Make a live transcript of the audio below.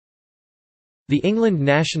The England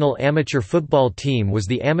national amateur football team was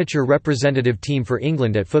the amateur representative team for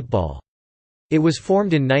England at football. It was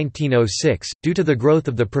formed in 1906, due to the growth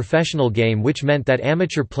of the professional game, which meant that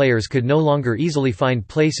amateur players could no longer easily find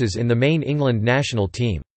places in the main England national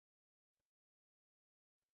team.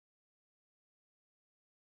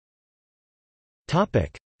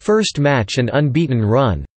 First match and unbeaten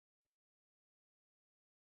run.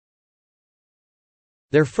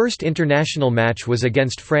 Their first international match was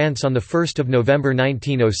against France on 1 November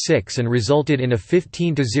 1906 and resulted in a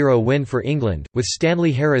 15-0 win for England, with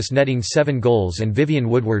Stanley Harris netting 7 goals and Vivian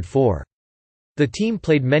Woodward 4. The team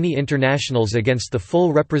played many internationals against the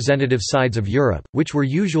full representative sides of Europe, which were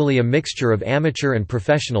usually a mixture of amateur and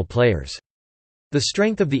professional players. The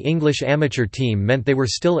strength of the English amateur team meant they were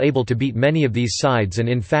still able to beat many of these sides, and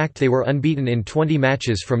in fact they were unbeaten in 20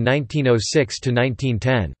 matches from 1906 to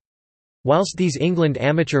 1910. Whilst these England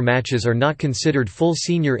amateur matches are not considered full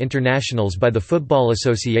senior internationals by the Football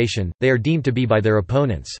Association, they are deemed to be by their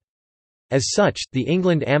opponents. As such, the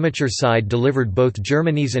England amateur side delivered both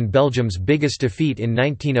Germany's and Belgium's biggest defeat in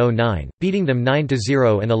 1909, beating them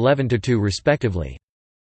 9-0 and 11-2 respectively.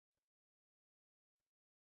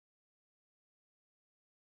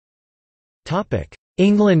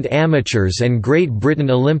 England amateurs and Great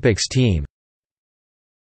Britain Olympics team.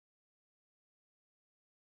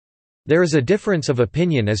 There is a difference of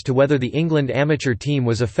opinion as to whether the England amateur team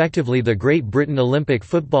was effectively the Great Britain Olympic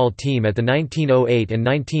football team at the 1908 and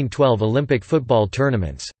 1912 Olympic football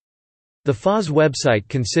tournaments. The FA's website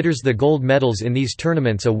considers the gold medals in these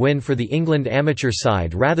tournaments a win for the England amateur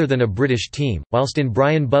side rather than a British team, whilst in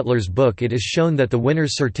Brian Butler's book it is shown that the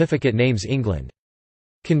winner's certificate names England.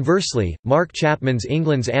 Conversely, Mark Chapman's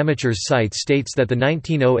England's Amateurs site states that the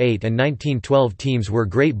 1908 and 1912 teams were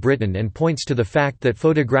Great Britain and points to the fact that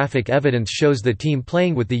photographic evidence shows the team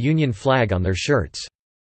playing with the Union flag on their shirts.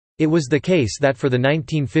 It was the case that for the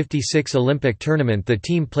 1956 Olympic tournament the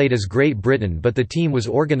team played as Great Britain, but the team was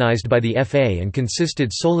organised by the FA and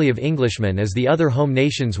consisted solely of Englishmen as the other home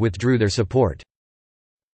nations withdrew their support.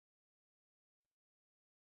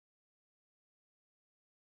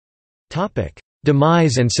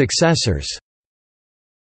 Demise and successors.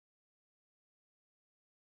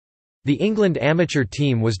 The England amateur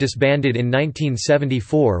team was disbanded in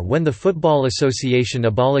 1974 when the Football Association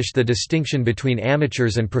abolished the distinction between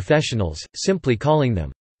amateurs and professionals, simply calling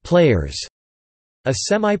them players. A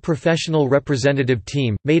semi-professional representative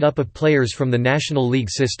team, made up of players from the National League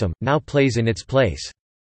system, now plays in its place.